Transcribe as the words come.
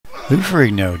Lou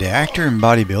Ferrigno, the actor and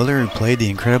bodybuilder who played the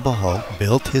Incredible Hulk,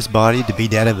 built his body to be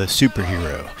that of a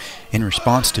superhero in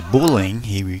response to bullying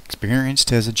he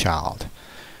experienced as a child.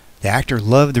 The actor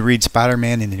loved to read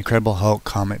Spider-Man and the Incredible Hulk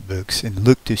comic books and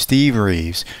looked to Steve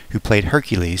Reeves, who played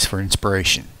Hercules, for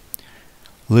inspiration.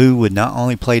 Lou would not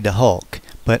only play the Hulk,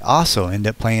 but also end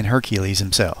up playing Hercules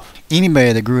himself.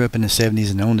 Anybody that grew up in the 70s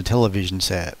and owned a television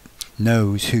set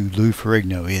knows who Lou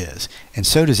Ferrigno is, and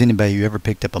so does anybody who ever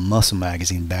picked up a muscle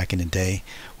magazine back in the day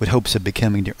with hopes of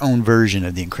becoming their own version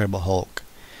of the Incredible Hulk.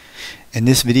 In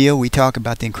this video we talk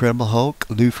about the Incredible Hulk,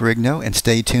 Lou Ferrigno, and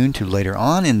stay tuned to later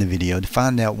on in the video to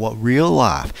find out what real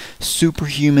life,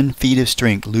 superhuman feat of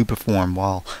strength Lou performed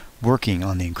while working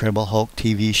on the Incredible Hulk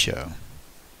TV show.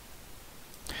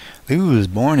 Lou was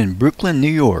born in Brooklyn,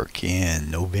 New York in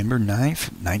November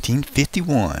 9th,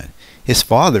 1951. His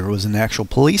father was an actual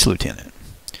police lieutenant.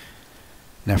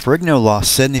 Now, Ferrigno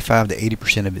lost 75 to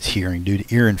 80% of his hearing due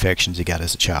to ear infections he got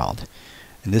as a child,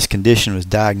 and this condition was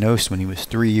diagnosed when he was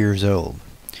 3 years old.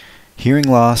 Hearing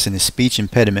loss and his speech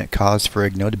impediment caused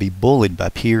Ferrigno to be bullied by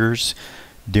peers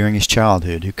during his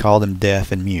childhood, who called him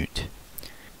deaf and mute.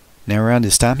 Now, around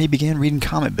this time, he began reading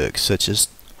comic books such as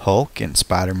Hulk and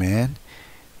Spider-Man,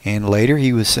 and later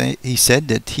he said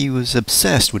that he was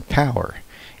obsessed with power,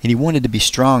 and he wanted to be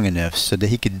strong enough so that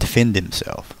he could defend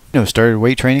himself. Started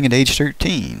weight training at age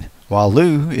 13. While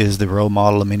Lou is the role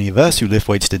model of many of us who lift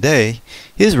weights today,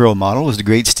 his role model was the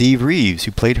great Steve Reeves,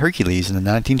 who played Hercules in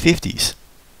the 1950s.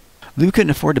 Lou couldn't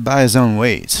afford to buy his own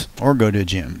weights or go to a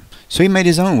gym, so he made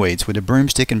his own weights with a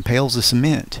broomstick and pails of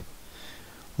cement.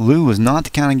 Lou was not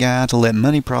the kind of guy to let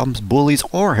money problems, bullies,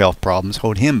 or health problems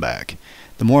hold him back.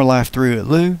 The more life threw at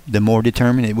Lou, the more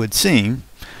determined it would seem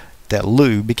that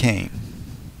Lou became.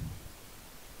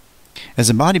 As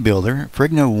a bodybuilder,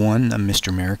 Ferrigno won a Mr.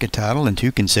 America title and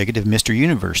 2 consecutive Mr.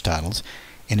 Universe titles,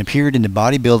 and appeared in the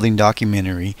bodybuilding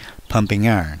documentary Pumping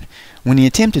Iron, when he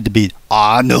attempted to beat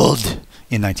Arnold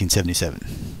in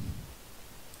 1977.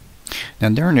 Now,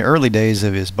 during the early days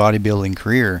of his bodybuilding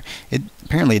career,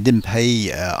 apparently it didn't pay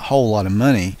a whole lot of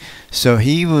money, so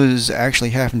he was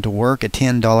actually having to work a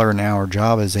 $10 an hour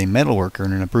job as a metal worker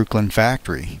in a Brooklyn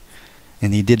factory,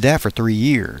 and he did that for 3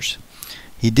 years.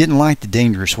 He didn't like the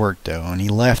dangerous work though, and he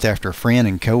left after a friend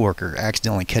and coworker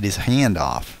accidentally cut his hand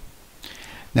off.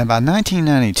 Now, by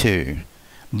 1992,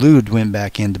 Lou had went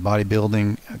back into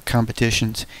bodybuilding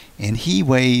competitions, and he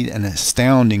weighed an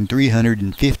astounding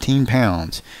 315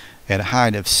 pounds at a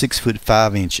height of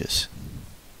 6'5".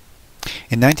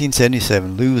 In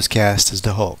 1977, Lou was cast as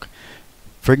the Hulk.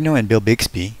 Ferrigno and Bill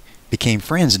Bixby became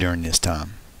friends during this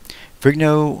time.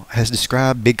 Ferrigno has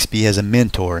described Bixby as a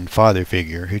mentor and father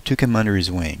figure who took him under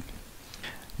his wing.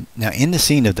 Now, in the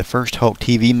scene of the first Hulk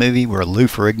TV movie where Lou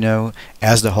Ferrigno,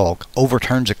 as the Hulk,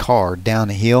 overturns a car down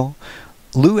a hill,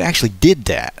 Lou actually did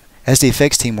that, as the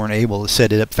effects team weren't able to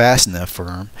set it up fast enough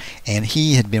for him, and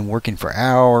he had been working for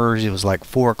hours. It was like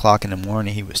 4 o'clock in the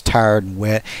morning. He was tired and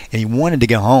wet, and he wanted to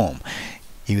go home.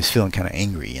 He was feeling kind of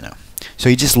angry, So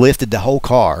he just lifted the whole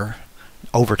car,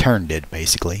 overturned it,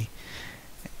 basically,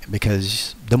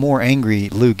 because the more angry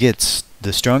Lou gets,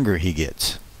 the stronger he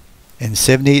gets. In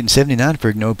 78 and 79,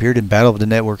 Ferrigno appeared in Battle of the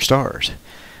Network Stars.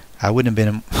 I wouldn't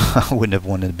have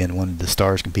wanted to been one of the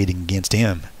stars competing against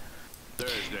him.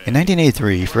 In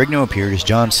 1983, Ferrigno appeared as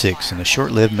John Six in the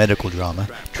short-lived medical drama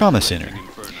Trauma Center.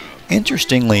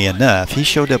 Interestingly enough, he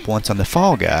showed up once on The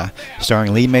Fall Guy,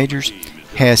 starring Lee Majors,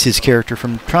 as his character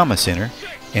from Trauma Center,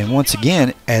 and once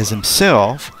again as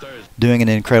himself, doing an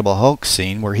Incredible Hulk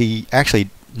scene where he actually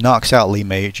knocks out Lee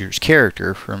Majors'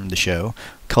 character from the show,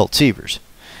 Colt Seavers.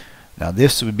 Now,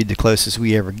 this would be the closest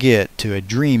we ever get to a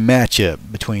dream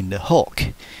matchup between the Hulk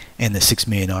and the $6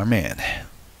 Million Man.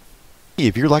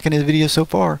 If you're liking this video so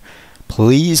far,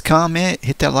 please comment,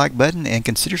 hit that like button, and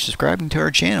consider subscribing to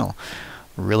our channel.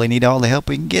 We really need all the help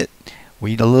we can get.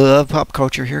 We love pop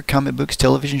culture here, comic books,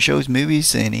 television shows,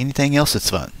 movies, and anything else that's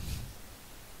fun.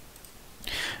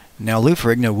 Now, Lou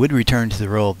Ferrigno would return to the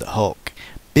role of the Hulk,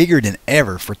 bigger than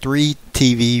ever, for 3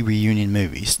 TV reunion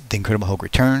movies: The Incredible Hulk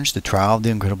Returns, The Trial of the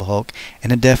Incredible Hulk,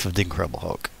 and The Death of the Incredible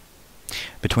Hulk,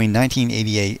 between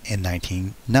 1988 and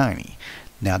 1990.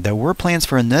 Now, there were plans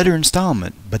for another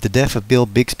installment, but the death of Bill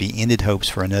Bixby ended hopes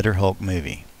for another Hulk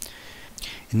movie.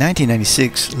 In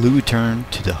 1996, Lou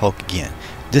returned to the Hulk again.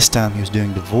 This time he was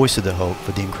doing the voice of the Hulk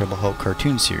for the Incredible Hulk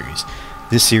cartoon series.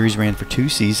 This series ran for 2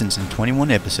 seasons and 21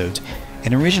 episodes,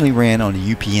 and originally ran on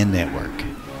the UPN network.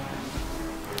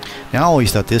 Now, I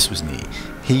always thought this was neat.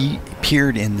 He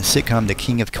appeared in the sitcom The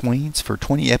King of Queens for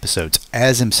 20 episodes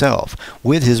as himself,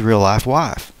 with his real-life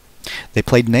wife. They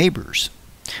played neighbors.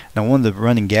 Now, one of the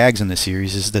running gags in the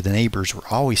series is that the neighbors were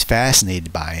always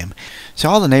fascinated by him. So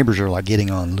all the neighbors are like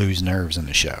getting on Lou's nerves in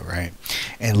the show, right?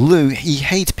 And Lou, he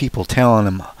hates people telling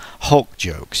him Hulk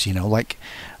jokes, you know, like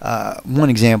one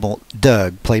example,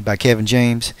 Doug, played by Kevin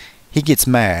James, he gets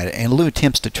mad, and Lou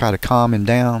attempts to try to calm him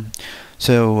down.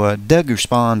 So Doug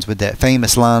responds with that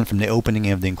famous line from the opening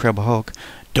of The Incredible Hulk,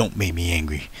 "Don't make me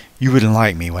angry. You wouldn't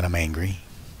like me when I'm angry."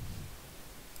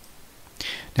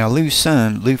 Now, Lou's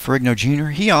son, Lou Ferrigno Jr.,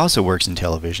 he also works in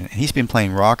television, and he's been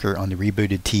playing Rocker on the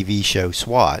rebooted TV show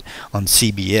SWAT on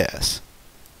CBS.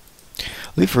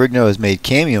 Lou Ferrigno has made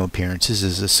cameo appearances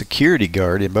as a security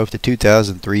guard in both the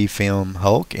 2003 film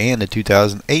Hulk and the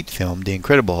 2008 film The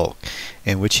Incredible Hulk,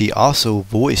 in which he also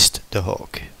voiced the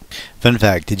Hulk. Fun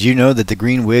fact, did you know that the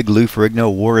green wig Lou Ferrigno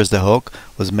wore as the Hulk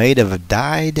was made of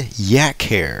dyed yak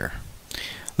hair?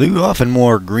 Lou often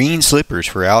wore green slippers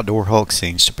for outdoor Hulk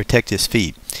scenes to protect his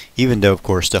feet, even though, of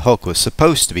course, the Hulk was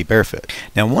supposed to be barefoot.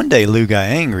 Now, one day Lou got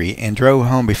angry and drove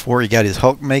home before he got his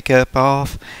Hulk makeup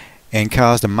off and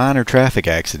caused a minor traffic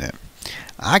accident.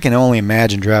 I can only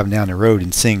imagine driving down the road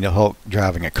and seeing the Hulk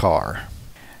driving a car.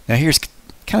 Now, here's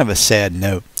kind of a sad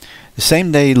note. The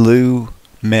same day Lou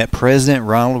met President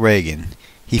Ronald Reagan,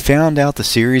 he found out the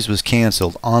series was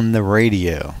canceled on the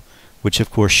radio, which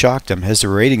of course shocked him as the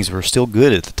ratings were still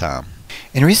good at the time.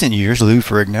 In recent years, Lou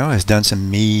Ferrigno has done some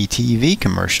Me TV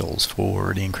commercials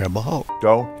for The Incredible Hulk.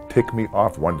 Don't tick me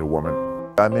off, Wonder Woman.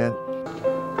 I'm in.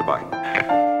 Goodbye.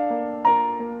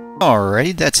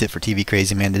 Alrighty, that's it for TV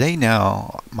Crazy Man today.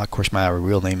 Now, of course, my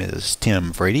real name is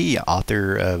Tim Frady,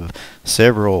 author of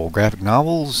several graphic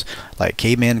novels like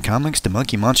Caveman Comics, The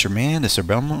Monkey Monster Man, The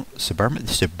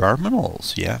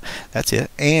Suburbanals, yeah, that's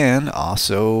it, and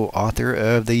also author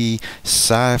of the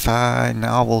sci-fi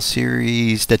novel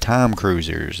series The Time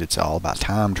Cruisers. It's all about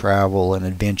time travel and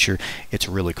adventure. It's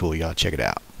really cool. Y'all check it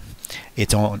out.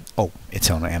 It's on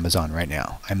Amazon right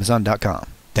now, Amazon.com.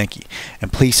 Thank you,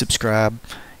 and please subscribe.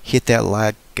 Hit that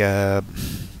like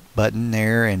button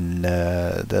there, and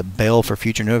the bell for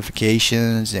future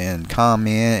notifications, and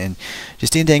comment, and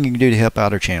just anything you can do to help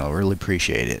out our channel. Really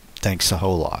appreciate it. Thanks a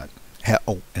whole lot. And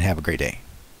have a great day.